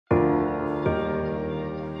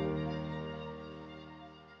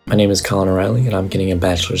My name is Colin O'Reilly, and I'm getting a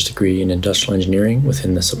bachelor's degree in industrial engineering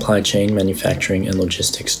within the supply chain, manufacturing, and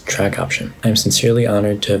logistics track option. I am sincerely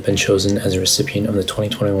honored to have been chosen as a recipient of the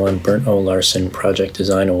 2021 Bernd O. Larson Project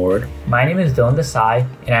Design Award. My name is Dylan Desai,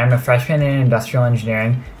 and I'm a freshman in industrial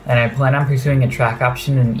engineering, and I plan on pursuing a track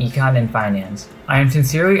option in econ and finance. I am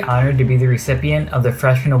sincerely honored to be the recipient of the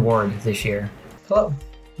Freshman Award this year. Hello,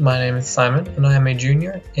 my name is Simon, and I am a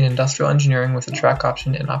junior in industrial engineering with a track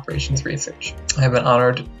option in operations research. I have been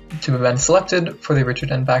honored to have been selected for the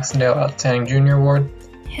Richard N. Baxendale Outstanding Junior Award.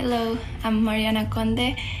 Hello, I'm Mariana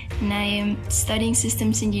Conde, and I am studying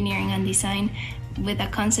systems engineering and design with a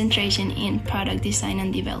concentration in product design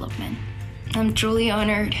and development. I'm truly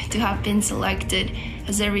honored to have been selected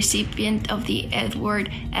as a recipient of the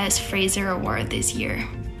Edward S. Fraser Award this year.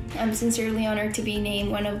 I'm sincerely honored to be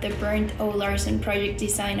named one of the Bernd O. Larson Project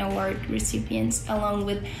Design Award recipients, along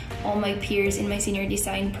with all my peers in my senior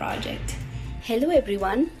design project. Hello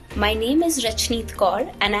everyone, my name is Rachneet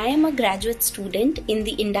Kaur and I am a graduate student in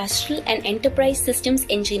the Industrial and Enterprise Systems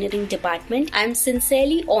Engineering Department. I am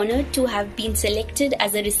sincerely honored to have been selected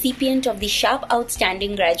as a recipient of the Sharp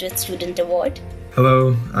Outstanding Graduate Student Award.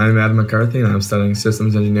 Hello, I'm Adam McCarthy and I'm studying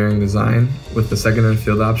Systems Engineering Design with the secondary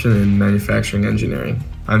field option in Manufacturing Engineering.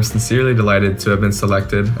 I'm sincerely delighted to have been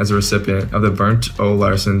selected as a recipient of the Bernd O.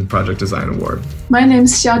 Larson Project Design Award. My name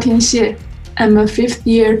is Xiaotian Xie. I'm a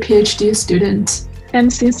fifth-year PhD student. I'm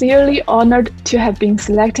sincerely honored to have been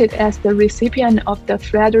selected as the recipient of the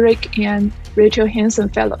Frederick and Rachel Hansen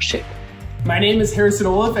Fellowship. My name is Harrison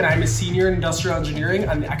Olaf, and I'm a senior in industrial engineering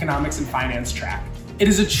on the economics and finance track. It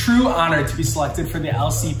is a true honor to be selected for the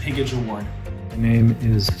LC Piggage Award. My name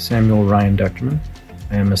is Samuel Ryan Duchterman.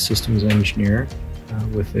 I am a systems engineer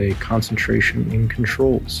with a concentration in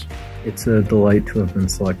controls. It's a delight to have been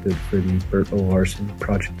selected for the Bernd O. Larson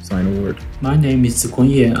Project Design Award. My name is Zikun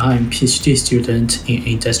Ye. I am a PhD student in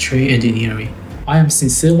industrial engineering. I am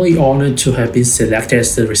sincerely honored to have been selected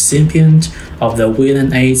as the recipient of the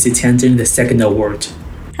William A. Zietenden II Award.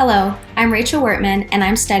 Hello, I'm Rachel Wertman, and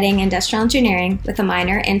I'm studying industrial engineering with a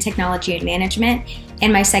minor in technology and management,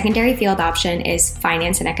 and my secondary field option is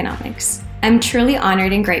finance and economics. I'm truly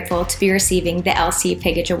honored and grateful to be receiving the LC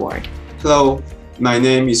Piggage Award. Hello, my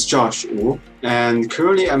name is Josh Wu, and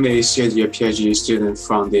currently I'm a third-year PhD student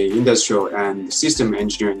from the Industrial and System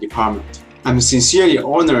Engineering Department. I'm sincerely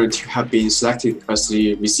honored to have been selected as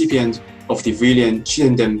the recipient of the William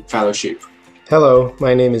Chittenden Fellowship. Hello,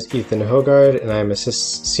 my name is Ethan Hogard, and I'm a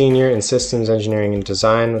senior in Systems Engineering and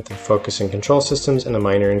Design with a focus in control systems and a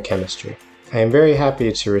minor in chemistry. I am very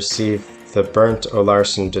happy to receive the Bernd O.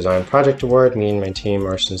 Larson Design Project Award. Me and my team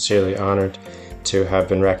are sincerely honored to have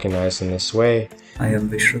been recognized in this way. I am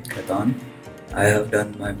Vishrut Khaitan. I have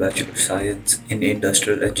done my Bachelor of Science in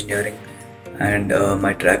Industrial Engineering, and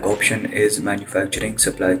my track option is Manufacturing,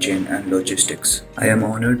 Supply Chain and Logistics. I am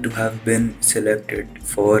honored to have been selected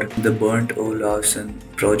for the Bernd O. Larson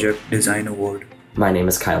Project Design Award. My name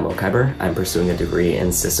is Kyle Mokhyber. I'm pursuing a degree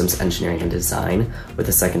in Systems Engineering and Design with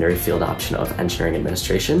a secondary field option of Engineering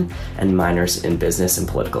Administration and minors in Business and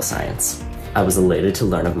Political Science. I was elated to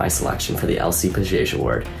learn of my selection for the LC Piggage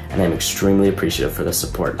Award, and I'm extremely appreciative for the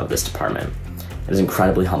support of this department. It is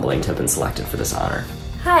incredibly humbling to have been selected for this honor.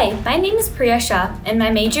 Hi, my name is Priya Shah, and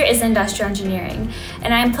my major is industrial engineering,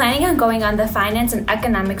 and I am planning on going on the finance and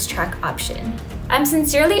economics track option. I'm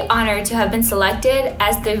sincerely honored to have been selected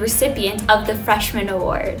as the recipient of the Freshman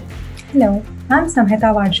Award. Hello, I'm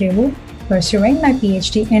Samhita Vajrevu, pursuing my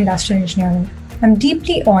PhD in industrial engineering. I'm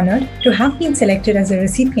deeply honored to have been selected as a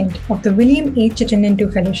recipient of the William H. Chittenden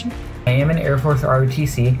II Fellowship. I am an Air Force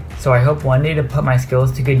ROTC, so I hope one day to put my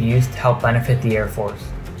skills to good use to help benefit the Air Force.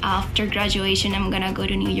 After graduation, I'm gonna go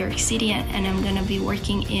to New York City and I'm gonna be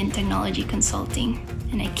working in technology consulting,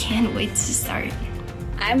 and I can't wait to start.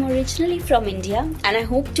 I'm originally from India and I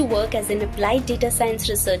hope to work as an applied data science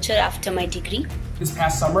researcher after my degree. This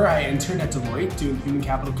past summer, I interned at Deloitte doing human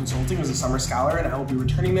capital consulting as a summer scholar, and I will be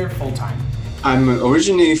returning there full-time. I'm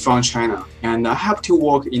originally from China, and I hope to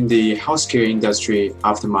work in the healthcare industry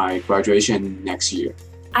after my graduation next year.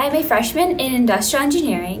 I am a freshman in industrial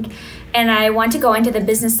engineering, and I want to go into the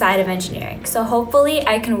business side of engineering. So hopefully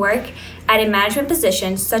I can work at a management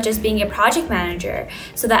position, such as being a project manager,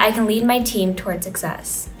 so that I can lead my team towards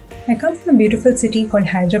success. I come from a beautiful city called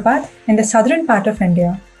Hyderabad in the southern part of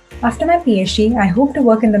India. After my PhD, I hope to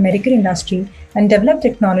work in the medical industry and develop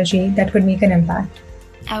technology that would make an impact.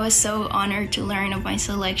 I was so honored to learn of my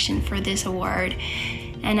selection for this award,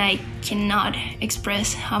 and I cannot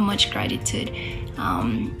express how much gratitude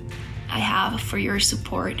I have for your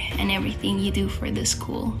support and everything you do for this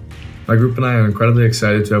school. My group and I are incredibly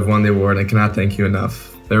excited to have won the award and cannot thank you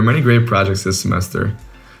enough. There were many great projects this semester.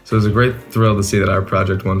 So it was a great thrill to see that our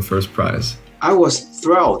project won first prize. I was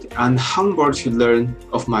thrilled and humbled to learn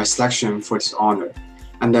of my selection for this honor,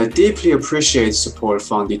 and I deeply appreciate support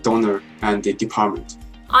from the donor and the department.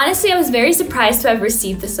 Honestly, I was very surprised to have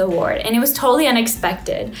received this award, and it was totally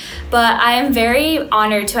unexpected. But I am very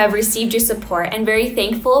honored to have received your support and very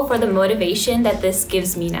thankful for the motivation that this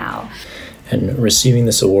gives me now. And receiving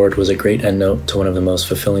this award was a great endnote to one of the most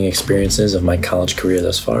fulfilling experiences of my college career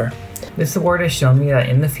thus far. This award has shown me that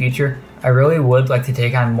in the future, I really would like to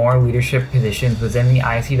take on more leadership positions within the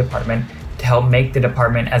ISE department to help make the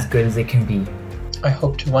department as good as it can be. I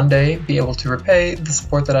hope to one day be able to repay the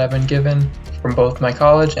support that I've been given from both my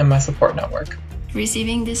college and my support network.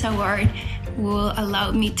 Receiving this award will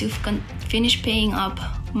allow me to finish paying up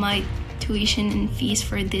my tuition and fees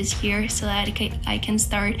for this year so that I can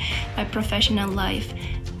start my professional life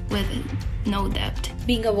with no debt.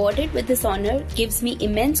 Being awarded with this honor gives me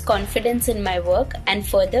immense confidence in my work and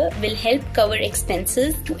further will help cover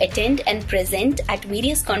expenses to attend and present at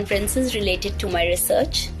various conferences related to my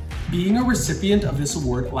research. Being a recipient of this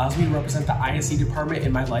award allows me to represent the ISE department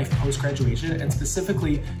in my life post-graduation, and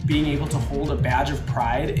specifically being able to hold a badge of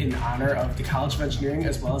pride in honor of the College of Engineering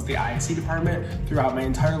as well as the ISE department throughout my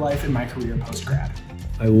entire life in my career post-grad.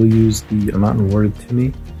 I will use the amount awarded to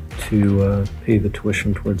me to pay the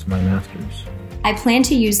tuition towards my master's. I plan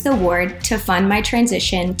to use the award to fund my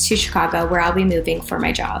transition to Chicago, where I'll be moving for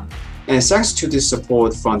my job. And thanks to the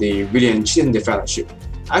support from the William Chittenden Fellowship,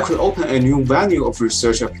 I could open a new venue of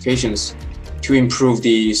research applications to improve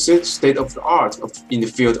the state of the art in the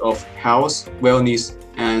field of health, wellness,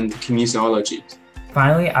 and kinesiology.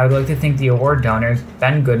 Finally, I would like to thank the award donors,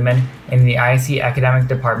 Ben Goodman and the ISE Academic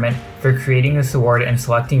Department, for creating this award and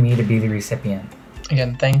selecting me to be the recipient.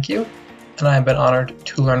 Again, thank you, and I have been honored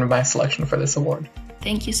to learn of my selection for this award.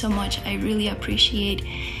 Thank you so much. I really appreciate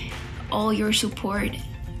all your support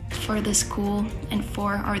for the school and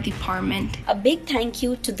for our department. A big thank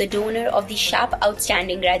you to the donor of the Sharp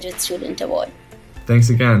Outstanding Graduate Student Award. Thanks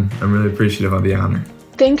again. I'm really appreciative of the honor.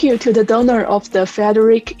 Thank you to the donor of the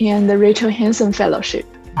Frederick and the Rachel Hansen Fellowship.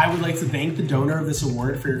 I would like to thank the donor of this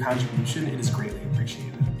award for your contribution. It is greatly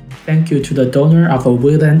appreciated. Thank you to the donor of the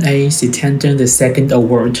William A. Chittenden II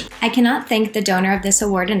Award. I cannot thank the donor of this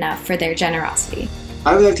award enough for their generosity.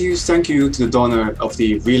 I would like to thank you to the donor of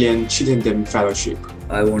the William Chittenden Fellowship.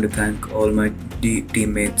 I want to thank all my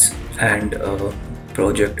teammates and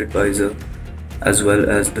project advisor, as well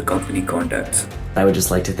as the company contacts. I would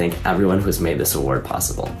just like to thank everyone who's made this award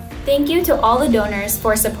possible. Thank you to all the donors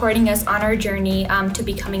for supporting us on our journey to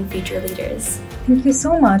becoming future leaders. Thank you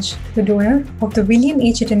so much to the donor of the William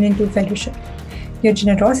A. Chittenden II Fellowship. Your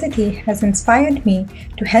generosity has inspired me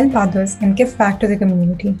to help others and give back to the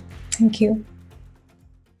community. Thank you.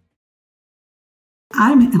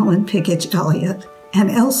 I'm Ellen Piggage Elliott, and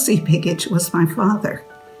L.C. Piggage was my father.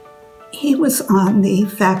 He was on the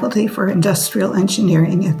faculty for industrial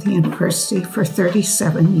engineering at the university for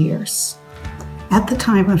 37 years. At the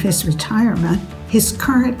time of his retirement, his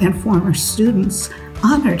current and former students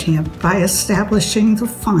honored him by establishing the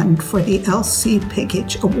fund for the L.C.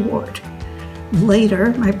 Piggage Award.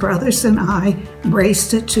 Later, my brothers and I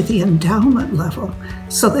raised it to the endowment level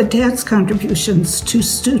so that Dad's contributions to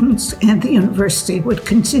students and the university would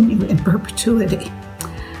continue in perpetuity.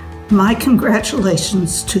 My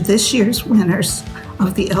congratulations to this year's winners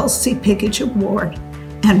of the L.C. Piggage Award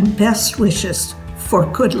and best wishes for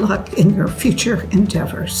good luck in your future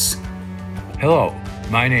endeavors. Hello,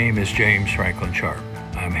 my name is James Franklin Sharp.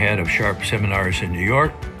 I'm head of Sharp Seminars in New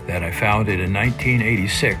York that I founded in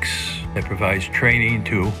 1986 that provides training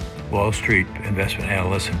to Wall Street investment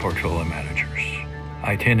analysts and portfolio managers.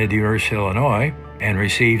 I attended the University of Illinois and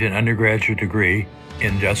received an undergraduate degree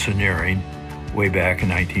in industrial engineering way back in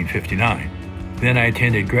 1959. Then I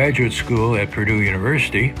attended graduate school at Purdue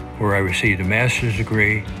University, where I received a master's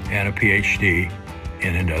degree and a PhD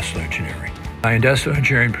in industrial engineering. My industrial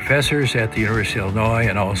engineering professors at the University of Illinois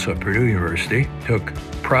and also at Purdue University took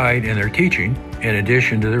pride in their teaching in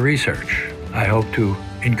addition to the research. I hope to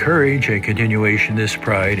encourage a continuation of this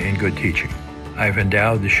pride in good teaching. I've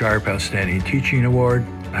endowed the Sharp Outstanding Teaching Award.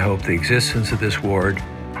 I hope the existence of this award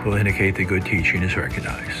will indicate that good teaching is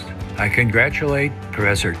recognized. I congratulate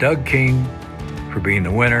Professor Doug King for being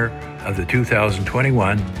the winner of the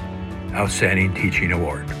 2021 Outstanding Teaching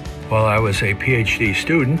Award. While I was a PhD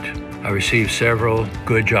student, I received several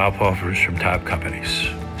good job offers from top companies.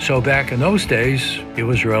 So back in those days, it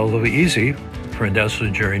was relatively easy for an industrial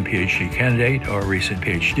engineering PhD candidate or a recent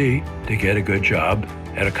PhD to get a good job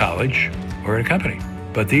at a college or at a company.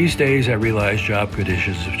 But these days, I realize job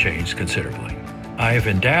conditions have changed considerably. I have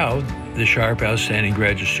endowed the Sharp Outstanding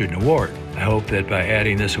Graduate Student Award. I hope that by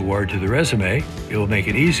adding this award to the resume, it will make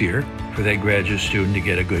it easier for that graduate student to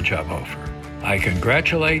get a good job offer. I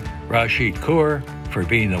congratulate Rashid Kaur for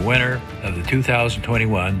being the winner of the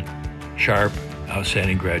 2021 Sharp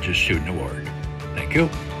Outstanding Graduate Student Award. Thank you.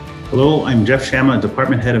 Hello, I'm Jeff Shamma,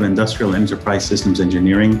 Department Head of Industrial and Enterprise Systems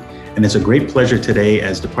Engineering, and it's a great pleasure today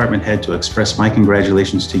as Department Head to express my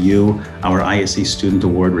congratulations to you, our ISE Student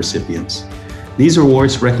Award recipients. These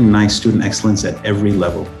awards recognize student excellence at every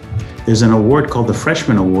level. There's an award called the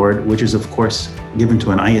Freshman Award, which is of course given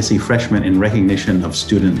to an ISE freshman in recognition of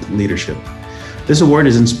student leadership. This award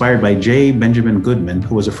is inspired by J. Benjamin Goodman,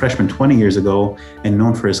 who was a freshman 20 years ago and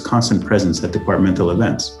known for his constant presence at departmental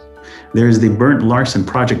events. There is the Bernd Larsen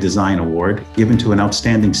Project Design Award, given to an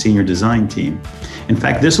outstanding senior design team. In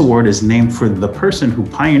fact, this award is named for the person who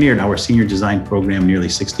pioneered our senior design program nearly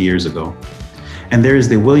 60 years ago. And there is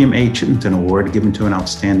the William A. Chittenden Award, given to an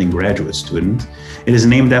outstanding graduate student. It is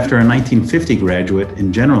named after a 1950 graduate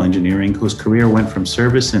in general engineering whose career went from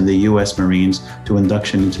service in the U.S. Marines to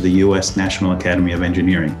induction into the U.S. National Academy of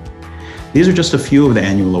Engineering. These are just a few of the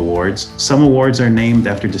annual awards. Some awards are named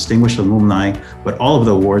after distinguished alumni, but all of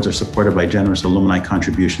the awards are supported by generous alumni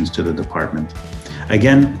contributions to the department.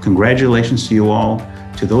 Again, congratulations to you all.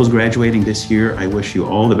 To those graduating this year, I wish you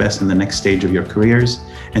all the best in the next stage of your careers.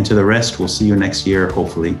 And to the rest, we'll see you next year,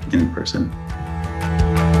 hopefully in person.